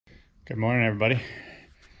Good morning, everybody.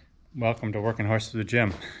 Welcome to Working Horse to the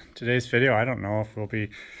Gym. Today's video, I don't know if we'll be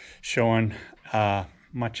showing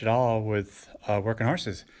much at all with working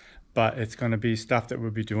horses, but it's going to be stuff that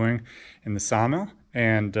we'll be doing in the sawmill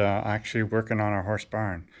and actually working on our horse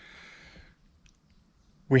barn.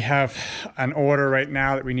 We have an order right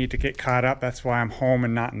now that we need to get caught up. That's why I'm home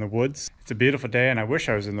and not in the woods. It's a beautiful day and I wish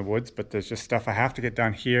I was in the woods, but there's just stuff I have to get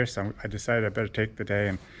done here, so I decided I better take the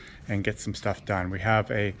day and get some stuff done. We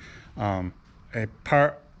have a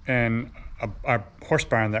part in our horse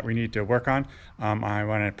barn that we need to work on. I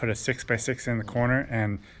want to put a 6x6 in the corner,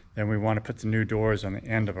 and then we want to put some new doors on the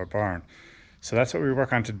end of our barn. So that's what we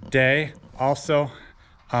work on today. Also,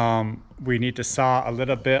 we need to saw a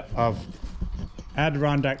little bit of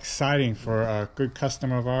Adirondack siding for a good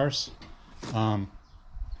customer of ours.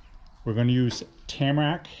 We're going to use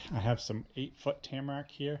tamarack. I have some 8-foot tamarack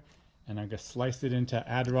here, and I'm going to slice it into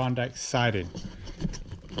Adirondack siding.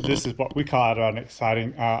 This is what we call Adirondack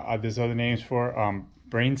siding. There's other names for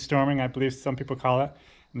brainstorming, I believe some people call it,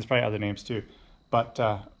 and there's probably other names too. But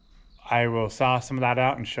I will saw some of that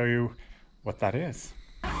out and show you what that is.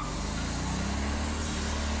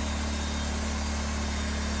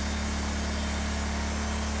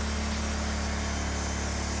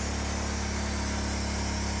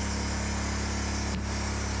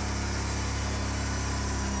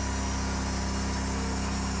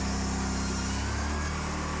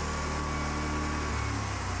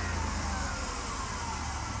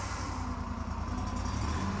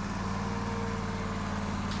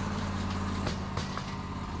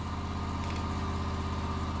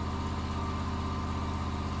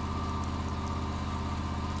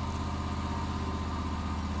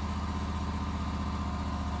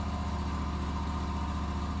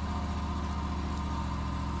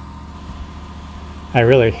 I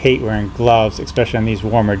really hate wearing gloves, especially on these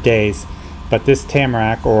warmer days, but this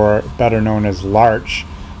tamarack, or better known as larch,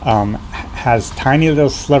 has tiny little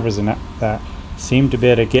slivers in it that seem to be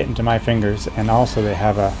able to get into my fingers, and also they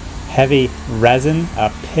have a heavy resin, a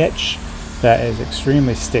pitch that is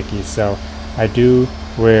extremely sticky, so I do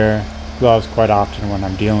wear gloves quite often when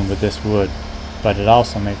I'm dealing with this wood, but it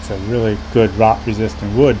also makes a really good rot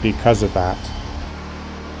resistant wood because of that.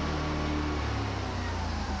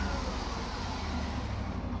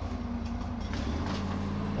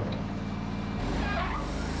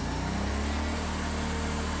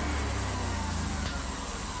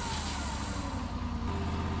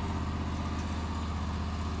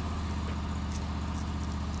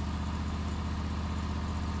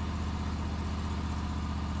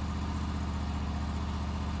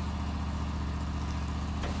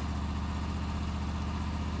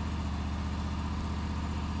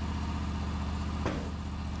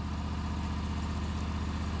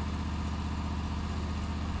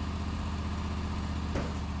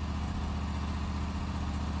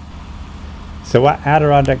 So what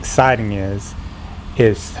Adirondack siding is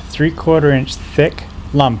 3/4 inch thick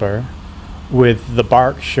lumber with the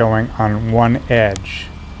bark showing on one edge.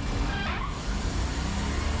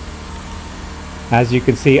 As you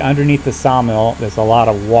can see underneath the sawmill, there's a lot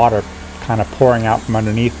of water kind of pouring out from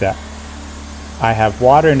underneath it. I have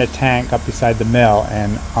water in a tank up beside the mill,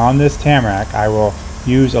 and on this tamarack I will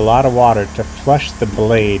use a lot of water to flush the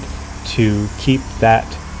blade to keep that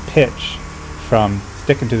pitch from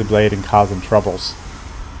sticking to the blade and causing troubles.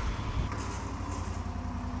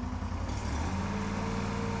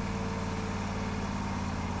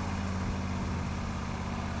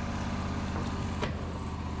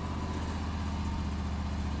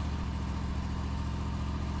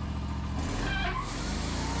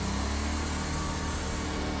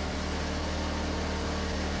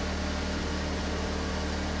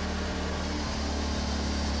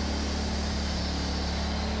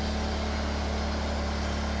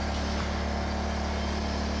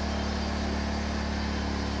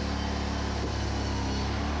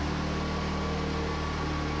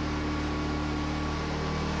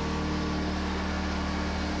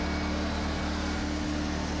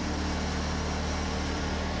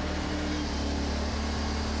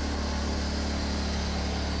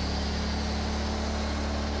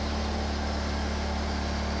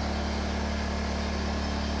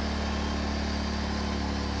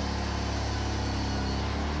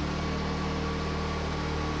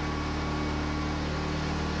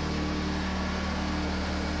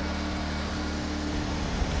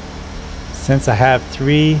 Since I have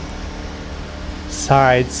 3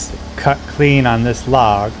 sides cut clean on this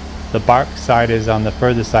log, the bark side is on the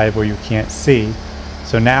further side where you can't see.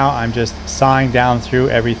 So now I'm just sawing down through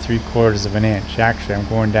every 3/4 of an inch. Actually, I'm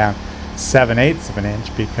going down 7/8 of an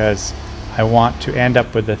inch because I want to end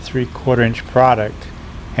up with a 3/4 inch product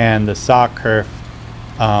and the saw kerf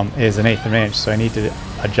is 1/8 of an inch, so I need to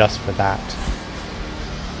adjust for that.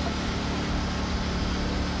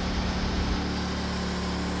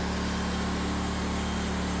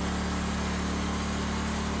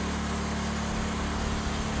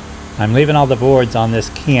 I'm leaving all the boards on this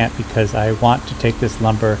cant because I want to take this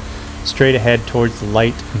lumber straight ahead towards the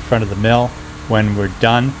light in front of the mill when we're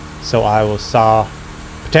done. So I will saw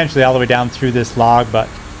potentially all the way down through this log, but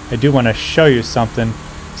I do want to show you something.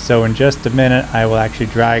 So in just a minute I will actually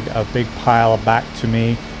drag a big pile back to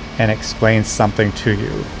me and explain something to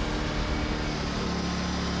you.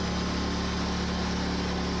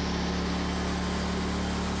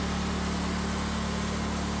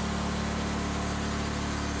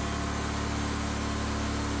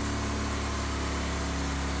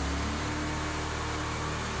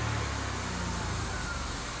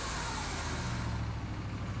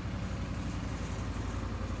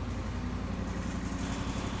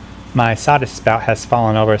 My sawdust spout has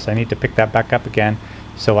fallen over, so I need to pick that back up again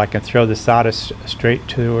so I can throw the sawdust straight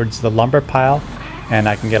towards the lumber pile, and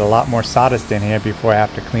I can get a lot more sawdust in here before I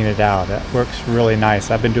have to clean it out. That works really nice.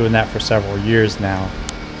 I've been doing that for several years now.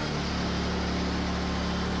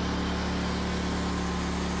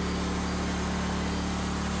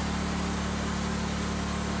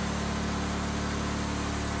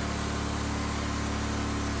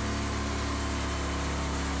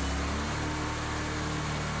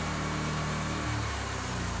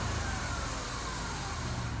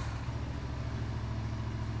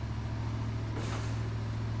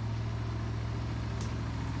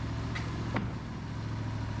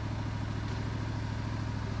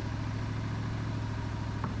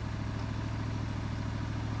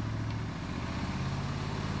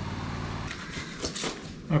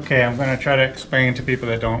 Okay, I'm going to try to explain to people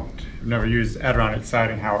that have never used Adirondack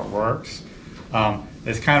siding how it works.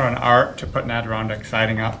 It's kind of an art to put an Adirondack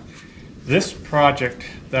siding up. This project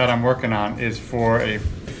that I'm working on is for a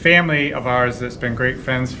family of ours that's been great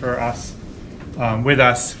friends for us, with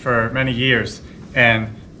us for many years,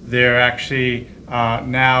 and they're actually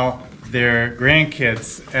now their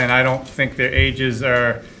grandkids, and I don't think their ages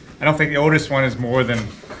are, I don't think the oldest one is more than,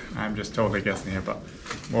 I'm just totally guessing here, but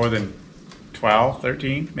more than 12,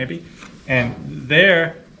 13 maybe, and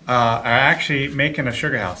they're are actually making a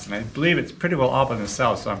sugar house, and I believe it's pretty well all by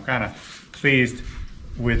themselves, so I'm kind of pleased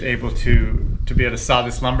with able to be able to saw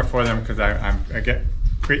this lumber for them, because I get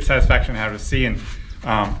great satisfaction out of seeing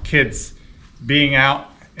kids being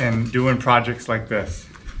out and doing projects like this.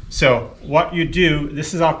 So what you do,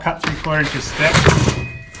 this is all cut 3/4 inches thick,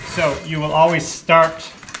 so you will always start,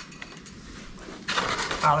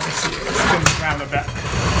 let me see, spin this around a bit.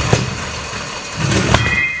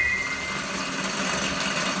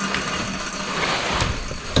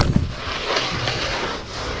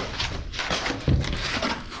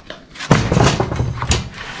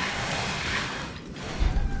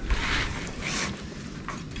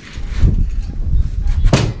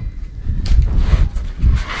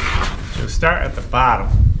 Start at the bottom,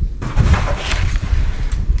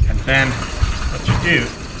 and then what you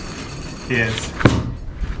do is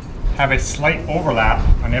have a slight overlap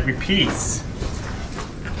on every piece,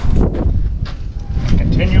 and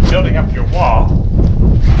continue building up your wall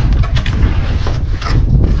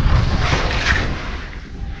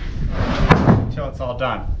until it's all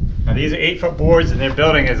done. Now these are 8-foot boards, and their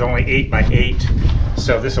building is only 8 by 8,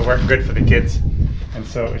 so this will work good for the kids. And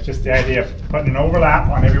so it's just the idea of putting an overlap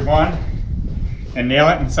on every one and nail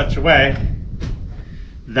it in such a way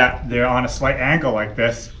that they're on a slight angle like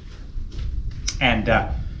this, and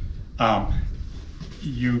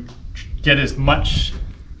you get as much,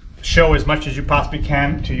 show as much as you possibly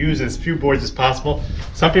can to use as few boards as possible.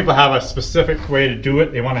 Some people have a specific way to do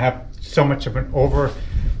it. They want to have so much of an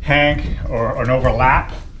overhang or an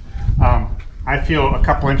overlap. I feel a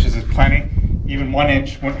couple inches is plenty. Even 1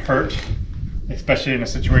 inch wouldn't hurt, especially in a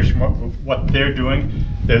situation what they're doing.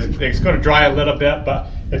 It's going to dry a little bit, but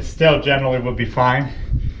it still generally will be fine.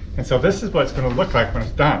 And so this is what it's going to look like when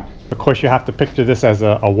it's done. Of course, you have to picture this as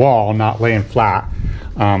a wall, not laying flat,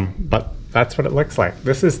 but that's what it looks like.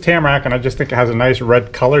 This is tamarack, and I just think it has a nice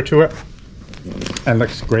red color to it and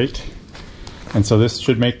looks great. And so this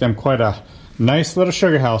should make them quite a nice little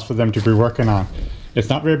sugar house for them to be working on. It's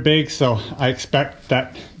not very big, so I expect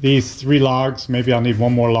that these 3 logs, maybe I'll need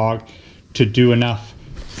 1 more log, to do enough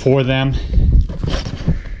for them.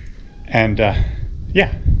 And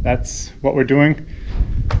yeah, that's what we're doing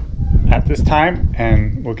at this time,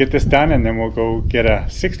 and we'll get this done, and then we'll go get a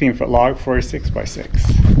 16-foot log for a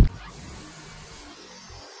 6x6.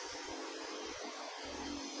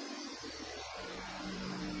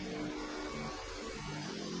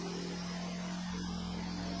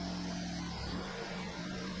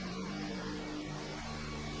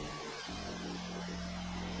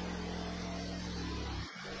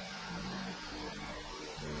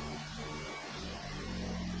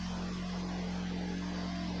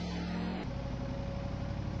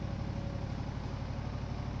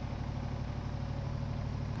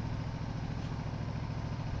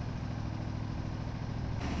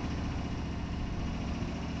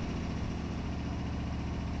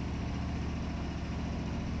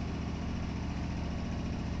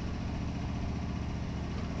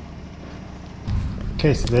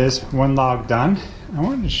 Okay, so there's one log done. I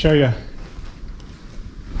wanted to show you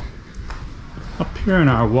up here on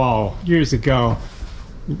our wall years ago.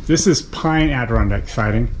 This is pine Adirondack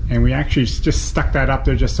siding, and we actually just stuck that up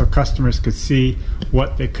there just so customers could see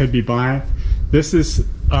what they could be buying. This is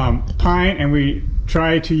pine, and we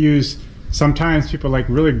try to use, sometimes people like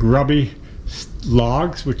really grubby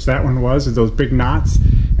logs, which that one was, with those big knots,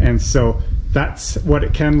 and so that's what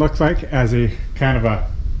it can look like as a kind of a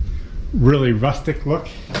really rustic look.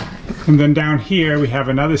 And then down here we have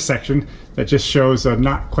another section that just shows a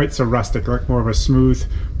not quite so rustic look, more of a smooth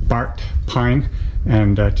barked pine,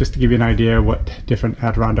 and just to give you an idea what different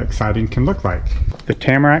Adirondack siding can look like. The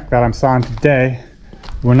tamarack that I'm sawing today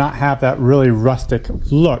will not have that really rustic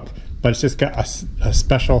look, but it's just got a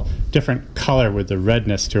special different color with the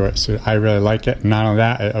redness to it, so I really like it. And not only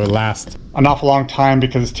that, it will last an awful long time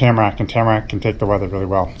because it's tamarack, and tamarack can take the weather really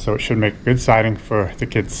well, so it should make good siding for the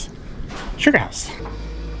kids' sugar house.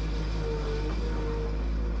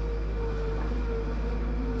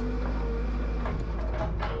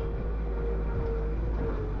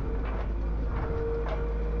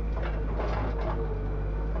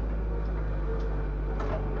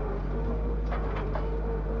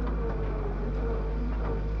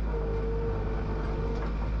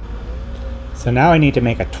 So now I need to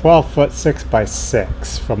make a 12-foot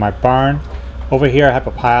 6x6 for my barn. Over here I have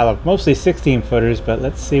a pile of mostly 16-footers, but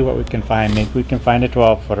let's see what we can find. Maybe we can find a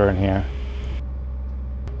 12-footer in here.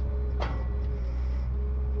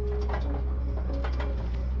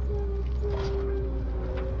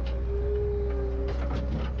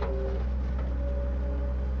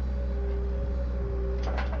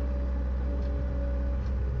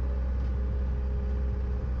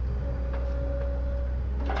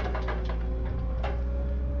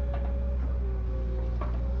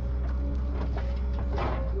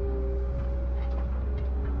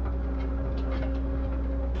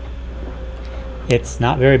 It's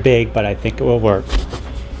not very big, but I think it will work.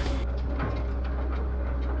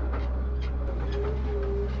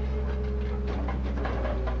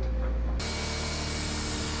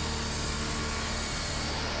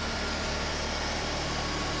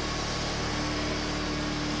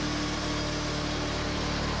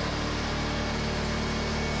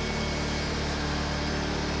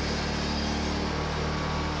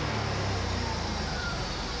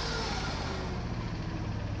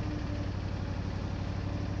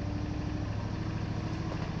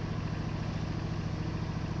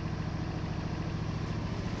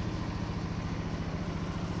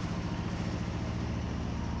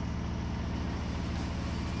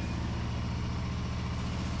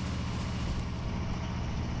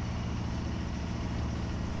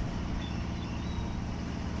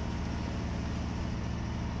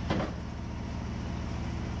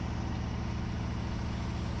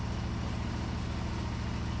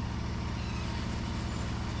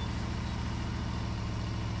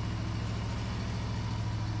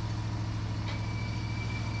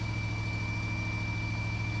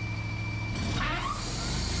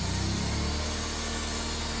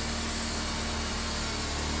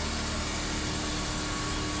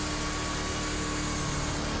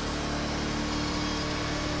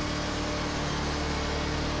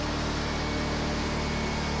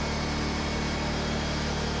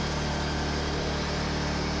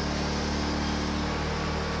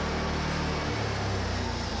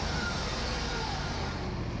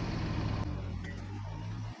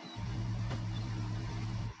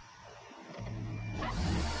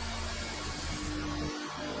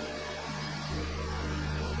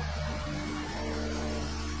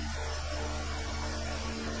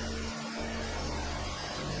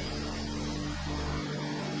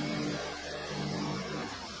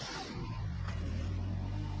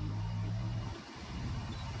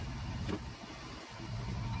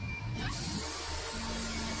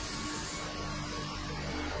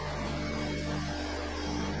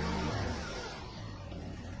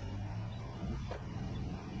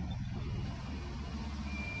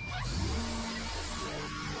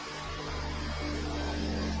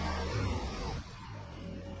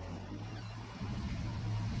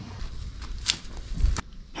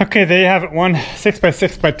 Okay, there you have it, one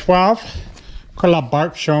 6x6x12. Quite a lot of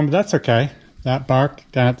bark showing, but that's okay. That bark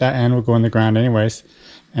down at that end will go in the ground anyways,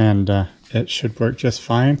 and it should work just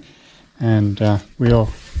fine. And we'll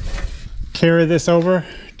carry this over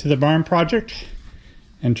to the barn project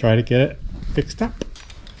and try to get it fixed up.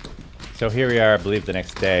 So here we are, I believe the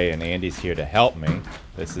next day, and Andy's here to help me.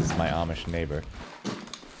 This is my Amish neighbor.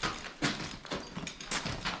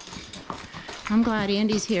 I'm glad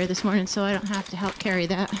Andy's here this morning so I don't have to help carry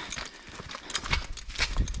that.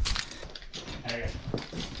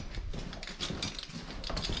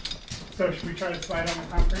 So should we try to slide on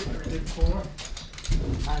the concrete that we did before?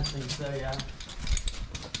 I think so, yeah.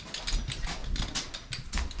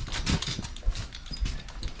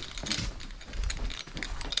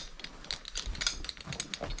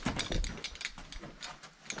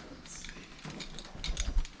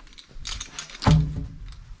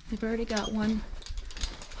 We've already got one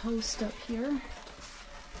post up here.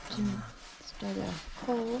 Start a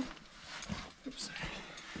hole. Oops.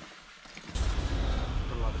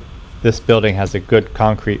 This building has a good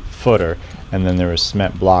concrete footer, and then there are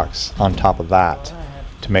cement blocks on top of that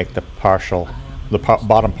to make the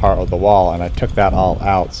bottom part of the wall, and I took that all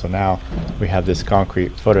out, so now we have this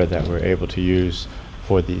concrete footer that we're able to use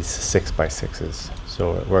for these 6x6s,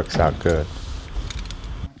 so it works out good.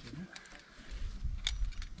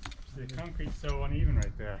 The concrete's so uneven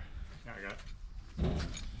right there. Yeah, I got it.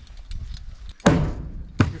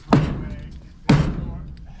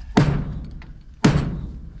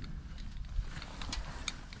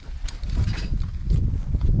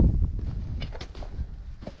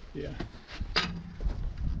 Yeah.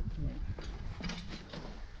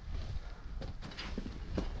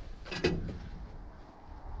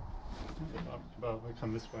 Well, we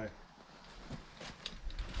come this way.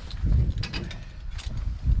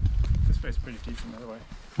 This way's pretty decent, by the way.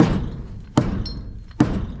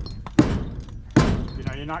 You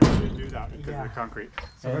know, you're not going to do that because of the concrete.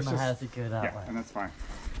 So Yeah, let's my just, house is good that way. and that's fine.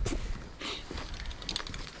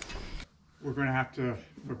 We're going to have to,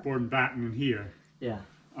 for board and batten in here, Yeah.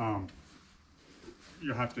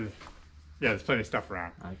 you'll have to, there's plenty of stuff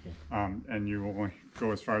around. Okay. And you will only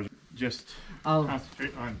go as far as just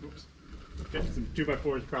concentrate on, getting some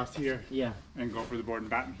 2x4s across here. Yeah. And go for the board and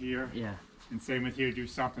batten here. Yeah. And same with here, do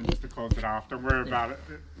something just to close it off. Don't worry about it.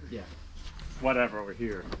 Yeah. Whatever over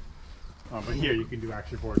here. But here you can do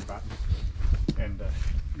actually board and batten. And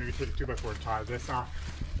maybe take a 2x4 and tie this off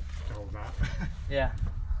to hold that. Yeah.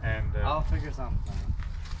 And I'll figure something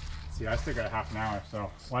out. see, I still got a half an hour, so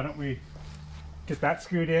why don't we get that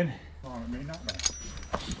screwed in? Oh, it may not be.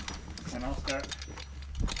 And I'll start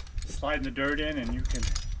sliding the dirt in, and you can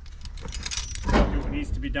do what needs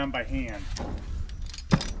to be done by hand.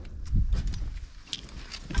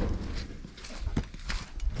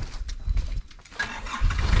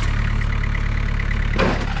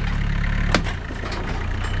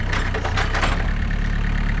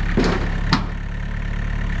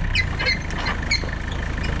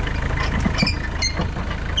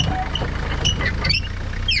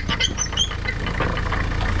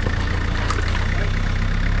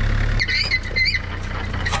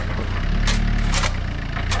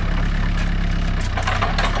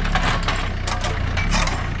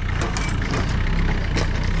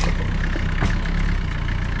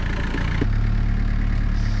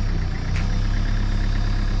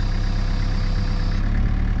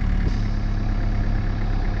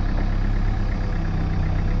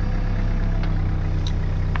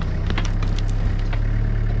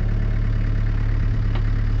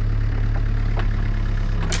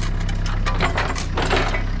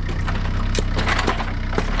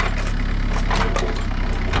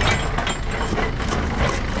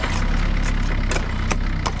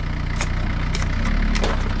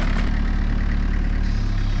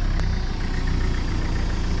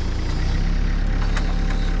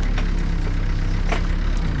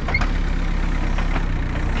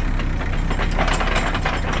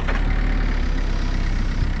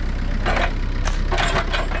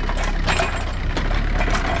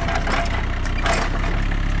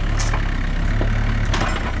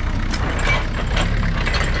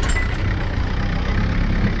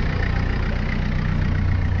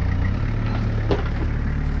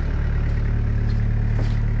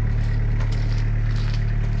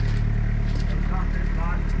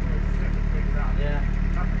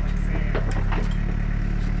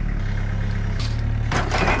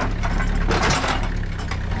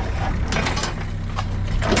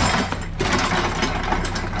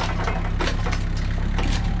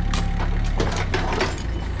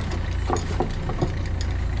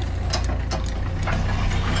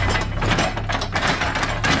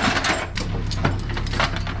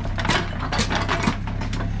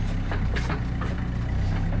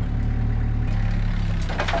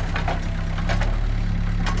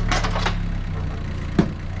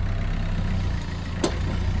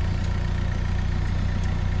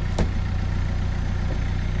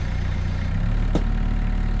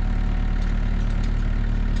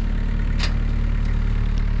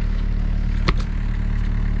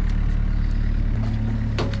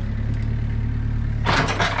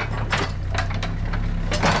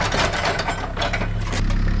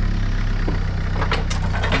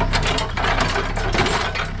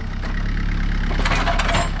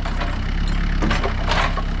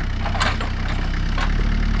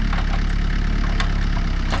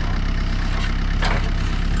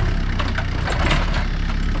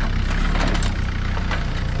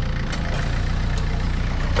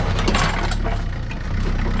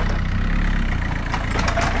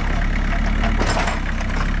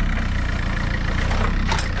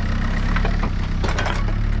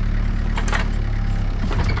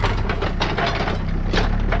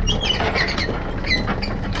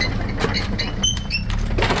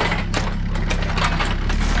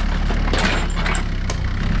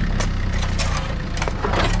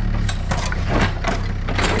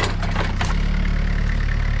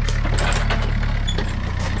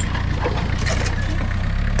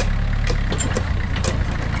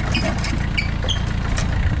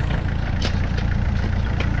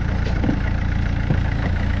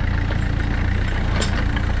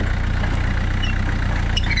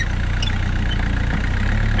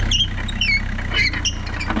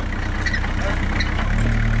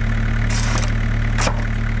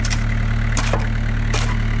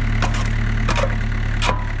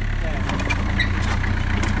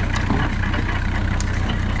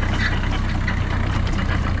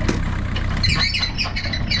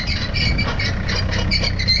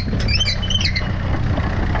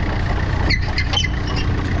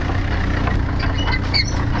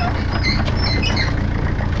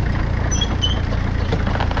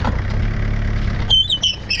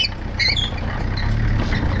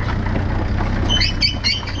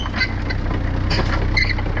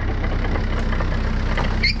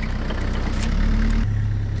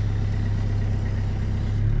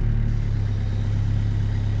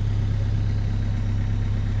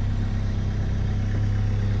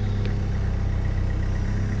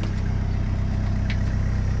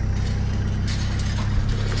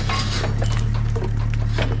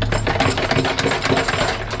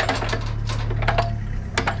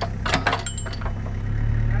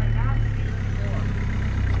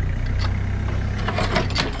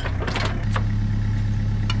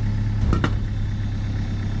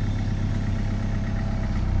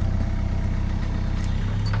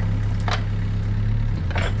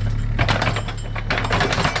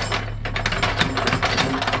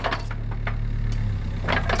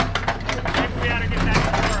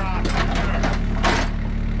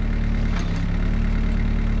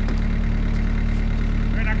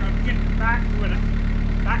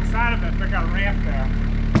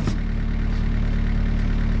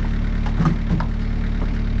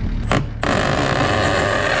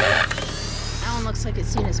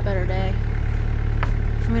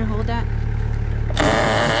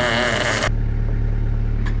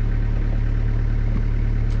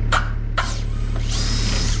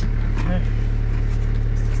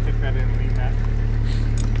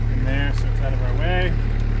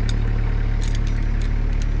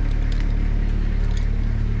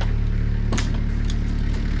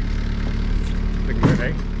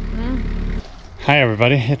 Hi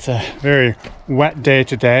everybody, it's a very wet day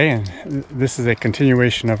today, and this is a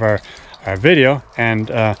continuation of our video.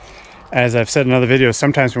 And as I've said in other videos,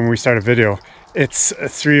 sometimes when we start a video, it's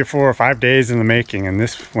 3 or 4 or 5 days in the making, and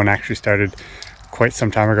this one actually started quite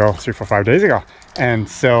some time ago, 3, 4, 5 days ago. And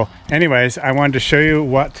so anyways, I wanted to show you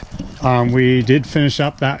what we did finish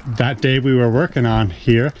up that day we were working on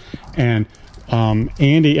here. And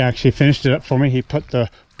Andy actually finished it up for me. He put the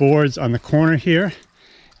boards on the corner here,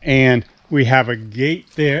 and we have a gate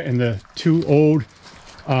there, and the 2 old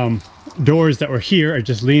doors that were here are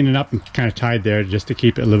just leaning up and kind of tied there just to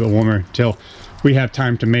keep it a little bit warmer until we have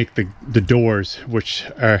time to make the doors, which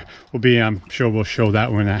will be, I'm sure we'll show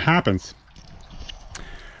that when that happens.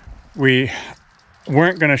 We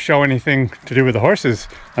weren't going to show anything to do with the horses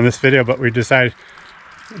on this video, but we decided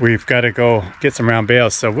we've got to go get some round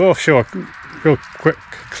bales, so we'll show a real quick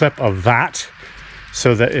clip of that,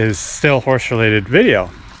 so that is still horse related video.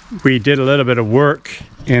 We did a little bit of work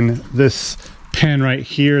in this pen right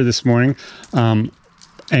here this morning,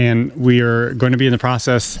 and we are going to be in the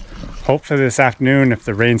process, hopefully this afternoon if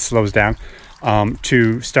the rain slows down,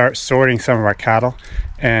 to start sorting some of our cattle,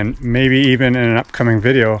 and maybe even in an upcoming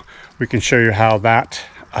video we can show you how that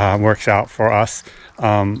works out for us.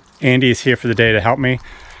 Andy is here for the day to help me,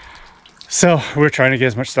 so we're trying to get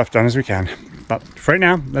as much stuff done as we can. But for right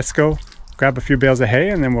now, let's go grab a few bales of hay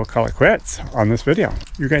and then we'll call it quits on this video.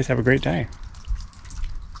 You guys have a great day.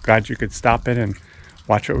 Glad you could stop in and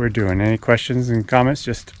watch what we're doing. Any questions and comments,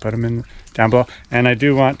 just put them in down below. And I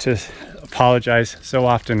do want to apologize. So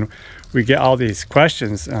often we get all these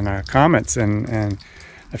questions and comments, and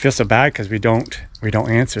I feel so bad because we don't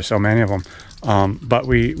answer so many of them. But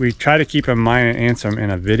we try to keep in mind and answer them in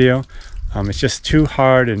a video. It's just too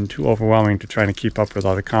hard and too overwhelming to try to keep up with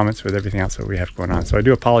all the comments with everything else that we have going on. So I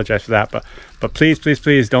do apologize for that, but please, please,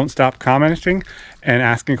 please don't stop commenting and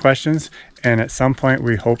asking questions. And at some point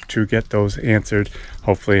we hope to get those answered,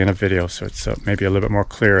 hopefully in a video, so it's maybe a little bit more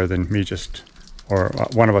clearer than me just, or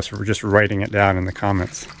one of us just writing it down in the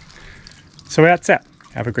comments. So that's it.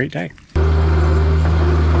 Have a great day.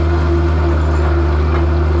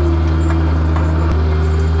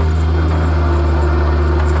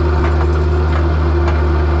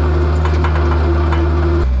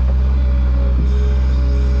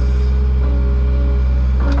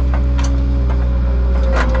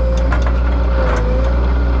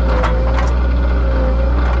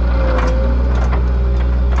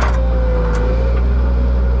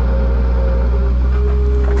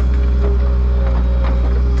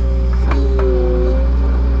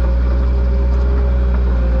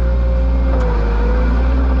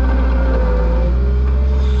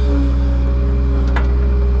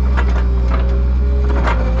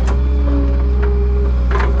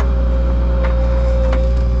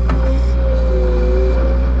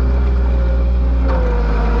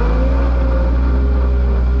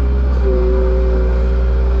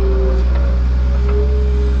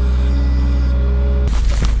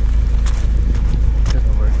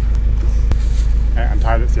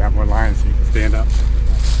 Untie this, you have more lines so you can stand up.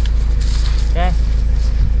 Okay.